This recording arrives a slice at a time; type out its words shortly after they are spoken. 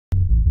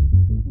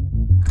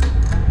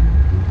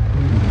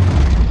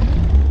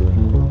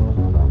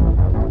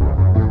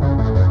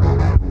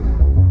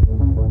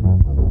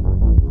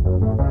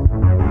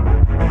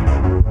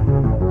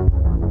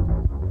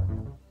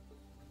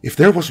If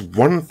there was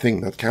one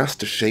thing that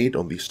cast a shade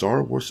on the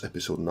Star Wars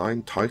Episode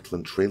 9 title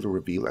and trailer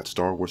reveal at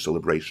Star Wars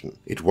Celebration,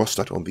 it was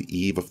that on the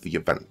eve of the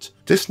event,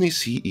 Disney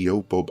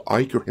CEO Bob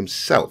Iger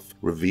himself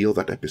revealed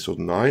that Episode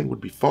 9 would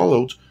be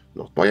followed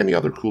not by any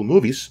other cool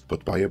movies,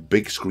 but by a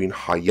big screen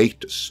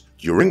hiatus,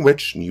 during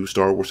which new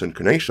Star Wars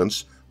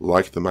incarnations,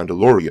 like The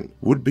Mandalorian,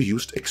 would be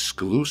used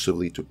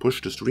exclusively to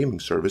push the streaming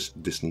service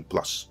Disney+.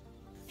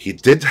 He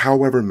did,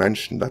 however,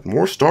 mention that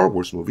more Star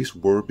Wars movies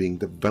were being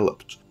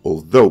developed,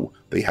 although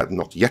they had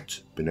not yet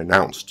been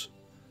announced.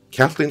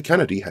 Kathleen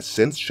Kennedy has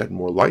since shed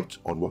more light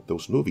on what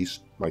those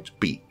movies might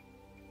be.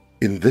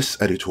 In this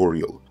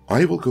editorial,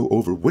 I will go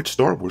over which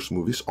Star Wars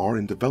movies are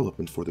in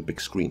development for the big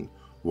screen,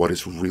 what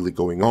is really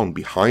going on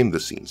behind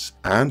the scenes,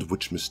 and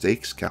which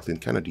mistakes Kathleen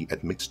Kennedy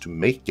admits to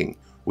making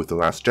with The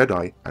Last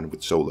Jedi and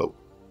with Solo.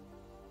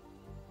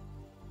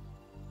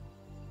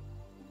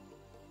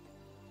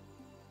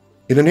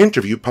 In an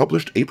interview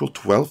published April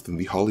 12th in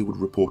The Hollywood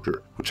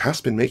Reporter, which has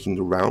been making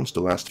the rounds the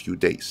last few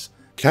days,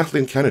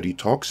 Kathleen Kennedy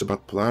talks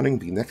about planning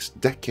the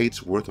next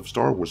decade's worth of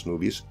Star Wars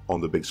movies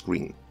on the big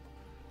screen.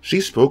 She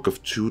spoke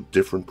of two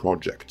different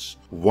projects,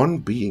 one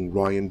being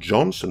Rian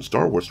Johnson's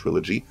Star Wars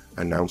trilogy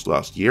announced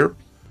last year,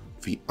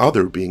 the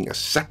other being a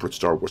separate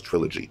Star Wars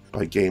trilogy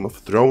by Game of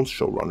Thrones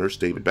showrunners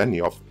David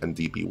Benioff and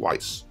D.B.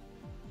 Weiss.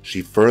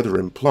 She further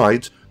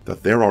implied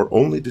that there are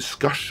only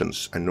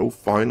discussions and no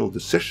final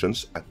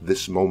decisions at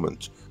this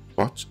moment,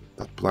 but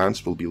that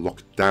plans will be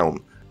locked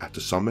down at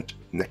the summit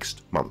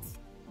next month.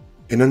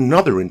 In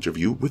another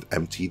interview with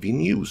MTV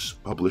News,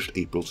 published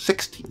April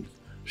 16th,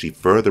 she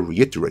further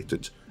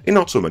reiterated, in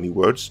not so many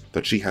words,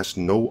 that she has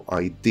no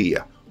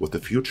idea what the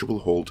future will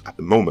hold at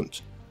the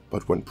moment,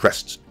 but when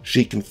pressed,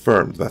 she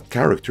confirmed that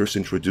characters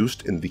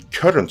introduced in the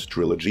current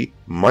trilogy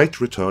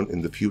might return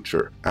in the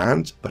future,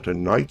 and that a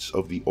Knights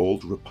of the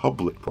Old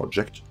Republic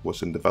project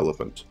was in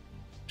development.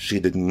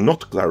 She did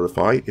not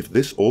clarify if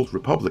this Old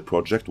Republic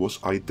project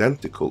was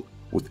identical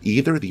with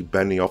either the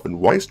Benioff and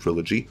Weiss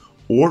trilogy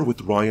or with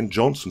Rian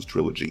Johnson's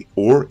trilogy,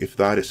 or if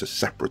that is a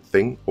separate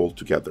thing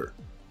altogether.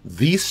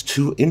 These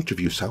two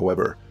interviews,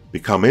 however,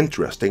 become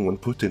interesting when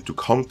put into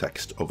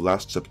context of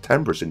last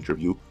September's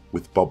interview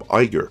with Bob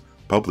Iger,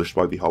 published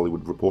by The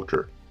Hollywood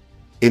Reporter.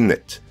 In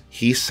it,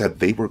 he said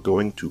they were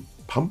going to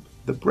pump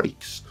the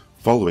brakes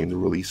following the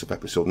release of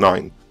Episode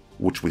 9,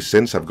 which we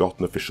since have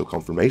gotten official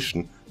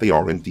confirmation they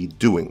are indeed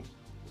doing,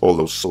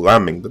 although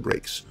slamming the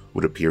brakes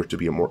would appear to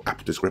be a more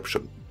apt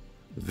description.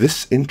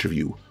 This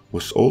interview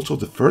was also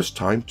the first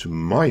time, to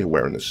my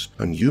awareness,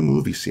 a new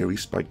movie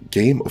series by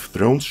Game of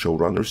Thrones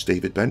showrunners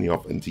David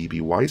Benioff and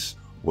D.B. Weiss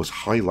was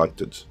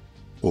highlighted,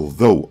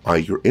 although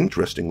Iger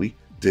interestingly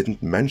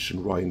didn't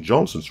mention Rian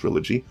Johnson's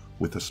trilogy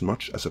with as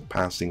much as a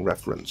passing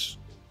reference.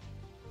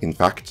 In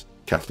fact,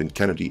 Kathleen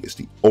Kennedy is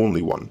the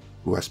only one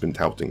who has been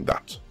touting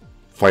that.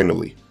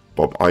 Finally,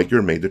 Bob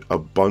Iger made it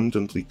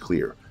abundantly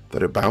clear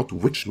that about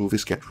which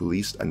movies get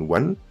released and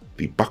when,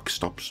 the buck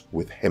stops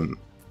with him,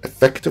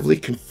 effectively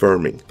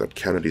confirming that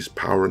Kennedy's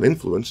power and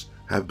influence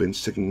have been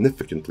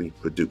significantly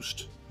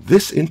reduced.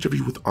 This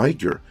interview with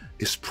Iger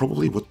is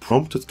probably what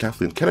prompted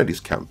Kathleen Kennedy's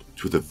camp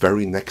to the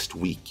very next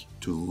week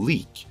to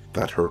leak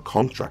that her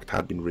contract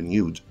had been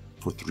renewed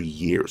for 3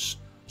 years,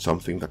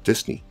 something that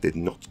Disney did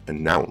not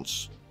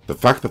announce. The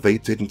fact that they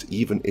didn't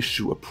even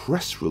issue a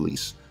press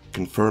release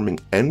confirming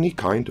any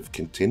kind of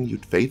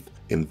continued faith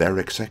in their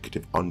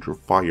executive under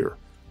fire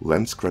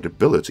lends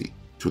credibility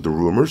to the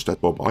rumors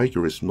that Bob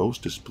Iger is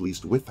most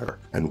displeased with her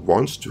and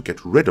wants to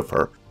get rid of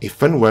her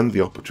if and when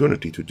the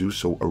opportunity to do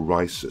so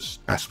arises,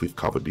 as we've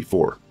covered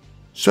before.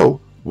 So,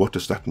 what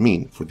does that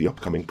mean for the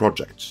upcoming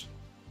projects?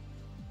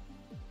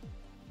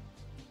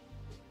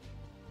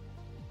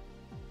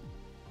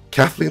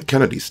 Kathleen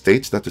Kennedy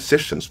states that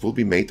decisions will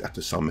be made at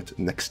the summit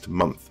next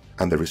month,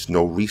 and there is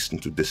no reason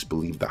to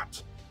disbelieve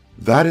that.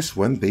 That is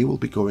when they will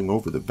be going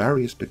over the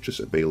various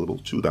pitches available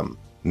to them,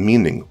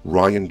 meaning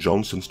Rian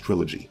Johnson's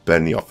trilogy,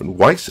 Benioff and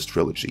Weiss's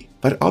trilogy,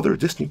 that other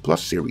Disney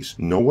Plus series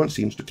no one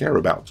seems to care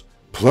about,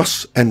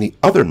 plus any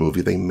other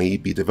movie they may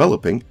be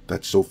developing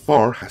that so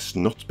far has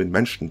not been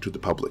mentioned to the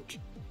public.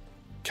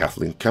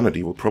 Kathleen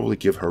Kennedy will probably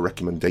give her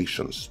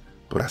recommendations,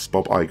 but as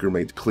Bob Iger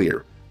made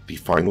clear, the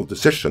final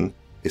decision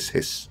is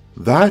his.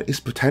 That is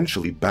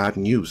potentially bad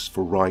news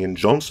for Rian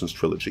Johnson's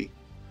trilogy.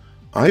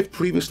 I've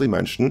previously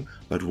mentioned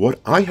that what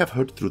I have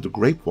heard through the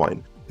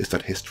grapevine is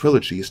that his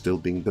trilogy is still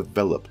being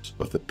developed,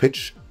 but the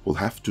pitch will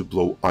have to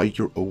blow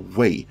Iger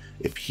away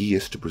if he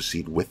is to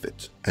proceed with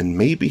it. And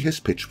maybe his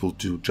pitch will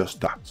do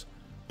just that,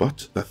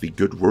 but that the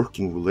good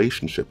working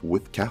relationship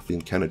with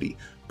Kathleen Kennedy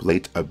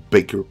played a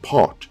bigger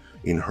part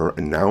in her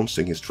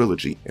announcing his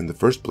trilogy in the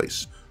first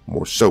place,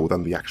 more so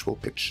than the actual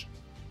pitch.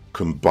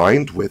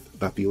 Combined with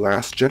that The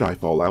Last Jedi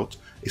fallout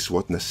is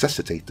what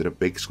necessitated a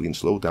big screen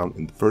slowdown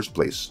in the first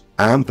place,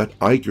 and that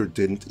Iger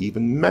didn't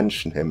even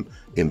mention him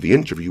in the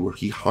interview where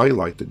he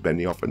highlighted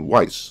Benioff and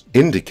Weiss,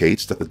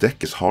 indicates that the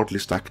deck is hardly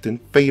stacked in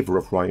favor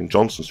of Rian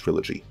Johnson's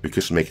trilogy,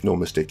 because make no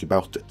mistake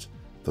about it,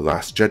 The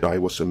Last Jedi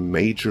was a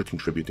major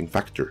contributing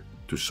factor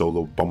to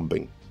Solo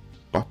bombing.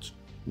 But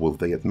will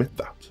they admit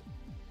that?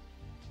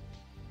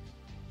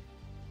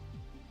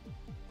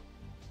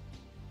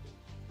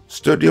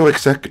 Studio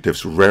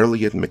executives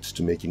rarely admit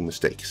to making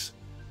mistakes.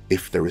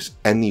 If there is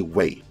any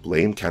way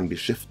blame can be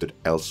shifted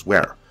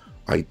elsewhere,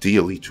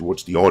 ideally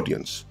towards the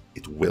audience,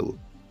 it will.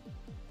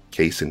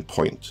 Case in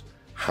point,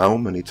 how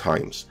many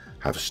times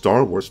have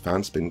Star Wars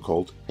fans been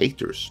called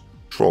haters,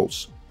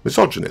 trolls,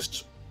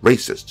 misogynists,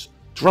 racists,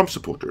 Trump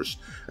supporters,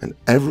 and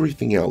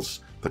everything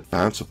else that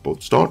fans of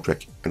both Star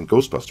Trek and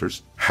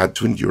Ghostbusters had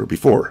to endure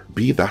before,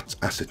 be that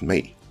as it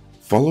may.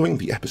 Following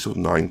the Episode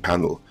 9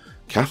 panel,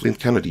 Kathleen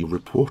Kennedy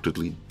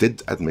reportedly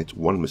did admit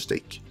one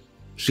mistake.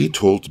 She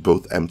told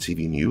both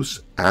MTV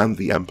News and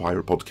the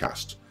Empire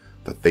podcast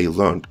that they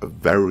learned a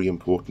very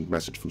important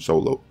message from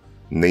Solo,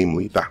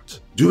 namely that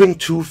doing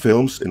 2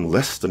 films in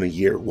less than a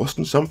year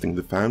wasn't something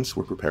the fans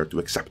were prepared to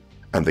accept,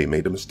 and they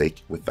made a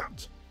mistake with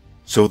that.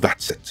 So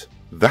that's it.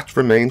 That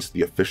remains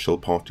the official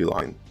party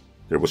line.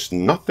 There was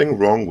nothing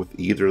wrong with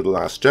either The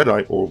Last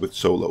Jedi or with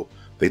Solo.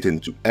 They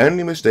didn't do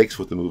any mistakes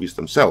with the movies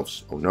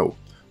themselves, oh no.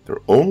 Their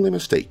only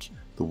mistake,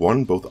 the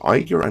one both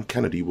Iger and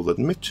Kennedy will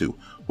admit to,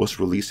 was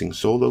releasing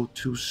Solo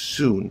too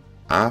soon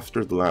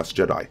after The Last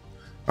Jedi.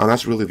 And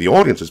that's really the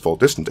audience's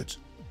fault, isn't it?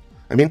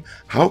 I mean,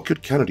 how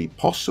could Kennedy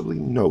possibly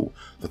know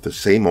that the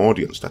same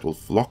audience that will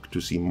flock to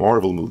see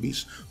Marvel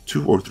movies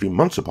 2 or 3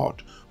 months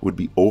apart would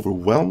be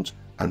overwhelmed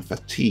and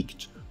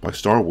fatigued by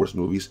Star Wars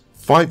movies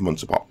 5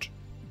 months apart?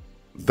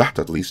 That,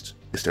 at least,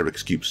 is their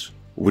excuse,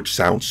 which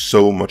sounds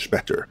so much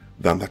better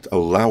than that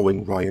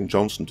allowing Rian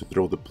Johnson to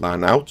throw the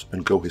plan out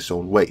and go his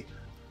own way,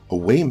 a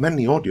way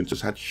many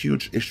audiences had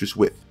huge issues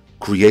with,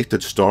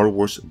 created Star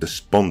Wars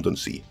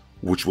despondency,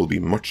 which will be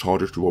much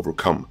harder to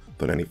overcome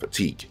than any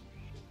fatigue.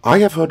 I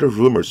have heard a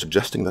rumor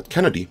suggesting that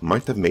Kennedy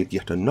might have made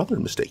yet another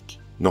mistake.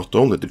 Not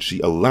only did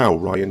she allow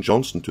Rian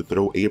Johnson to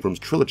throw Abrams'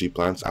 trilogy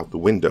plans out the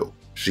window,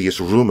 she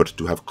is rumored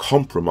to have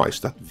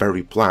compromised that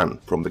very plan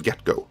from the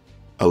get-go.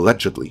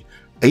 Allegedly,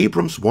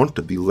 Abrams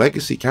wanted the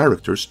legacy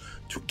characters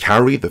to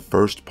carry the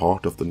first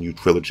part of the new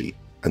trilogy,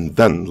 and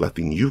then let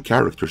the new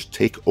characters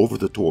take over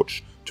the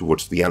torch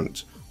towards the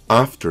end,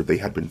 after they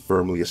had been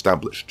firmly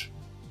established.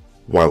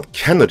 While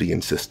Kennedy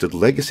insisted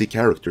legacy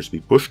characters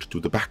be pushed to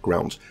the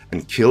background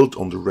and killed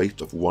on the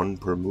rate of 1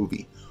 per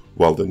movie,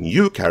 while the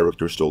new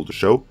characters stole the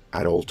show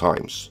at all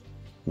times.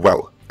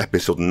 Well,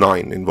 Episode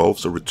 9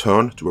 involves a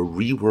return to a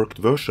reworked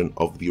version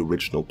of the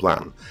original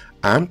plan,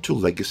 and to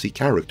legacy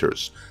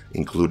characters,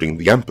 including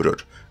the Emperor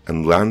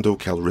and Lando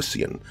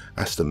Calrissian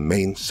as the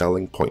main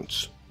selling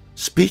points.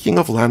 Speaking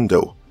of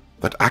Lando,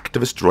 that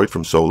activist droid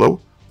from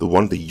Solo, the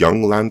one the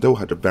young Lando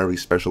had a very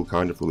special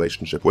kind of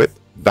relationship with,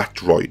 that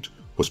droid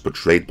was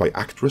portrayed by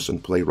actress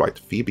and playwright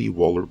Phoebe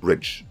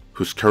Waller-Bridge,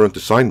 whose current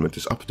assignment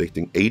is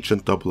updating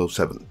Agent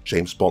 007,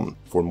 James Bond,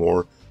 for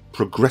more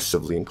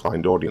progressively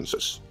inclined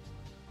audiences.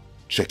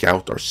 Check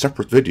out our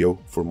separate video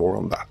for more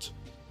on that.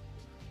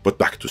 But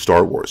back to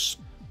Star Wars.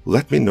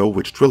 Let me know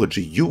which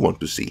trilogy you want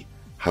to see,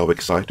 how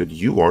excited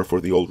you are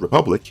for the Old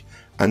Republic,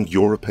 and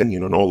your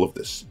opinion on all of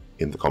this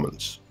in the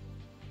comments.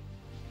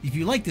 If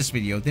you like this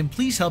video, then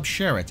please help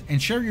share it and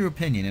share your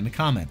opinion in the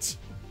comments.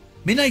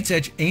 Midnight's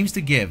Edge aims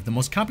to give the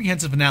most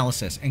comprehensive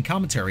analysis and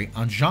commentary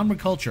on genre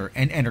culture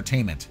and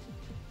entertainment.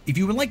 If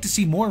you would like to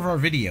see more of our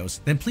videos,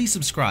 then please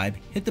subscribe,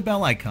 hit the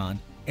bell icon,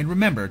 and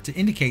remember to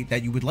indicate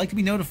that you would like to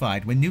be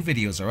notified when new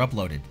videos are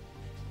uploaded.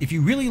 If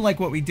you really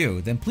like what we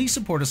do, then please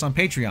support us on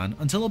Patreon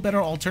until a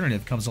better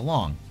alternative comes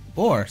along,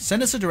 or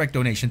send us a direct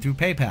donation through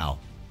PayPal.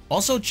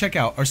 Also check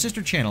out our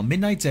sister channel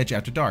Midnight's Edge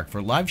After Dark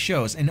for live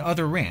shows and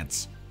other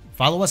rants.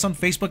 Follow us on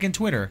Facebook and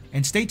Twitter,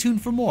 and stay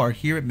tuned for more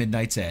here at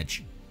Midnight's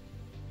Edge.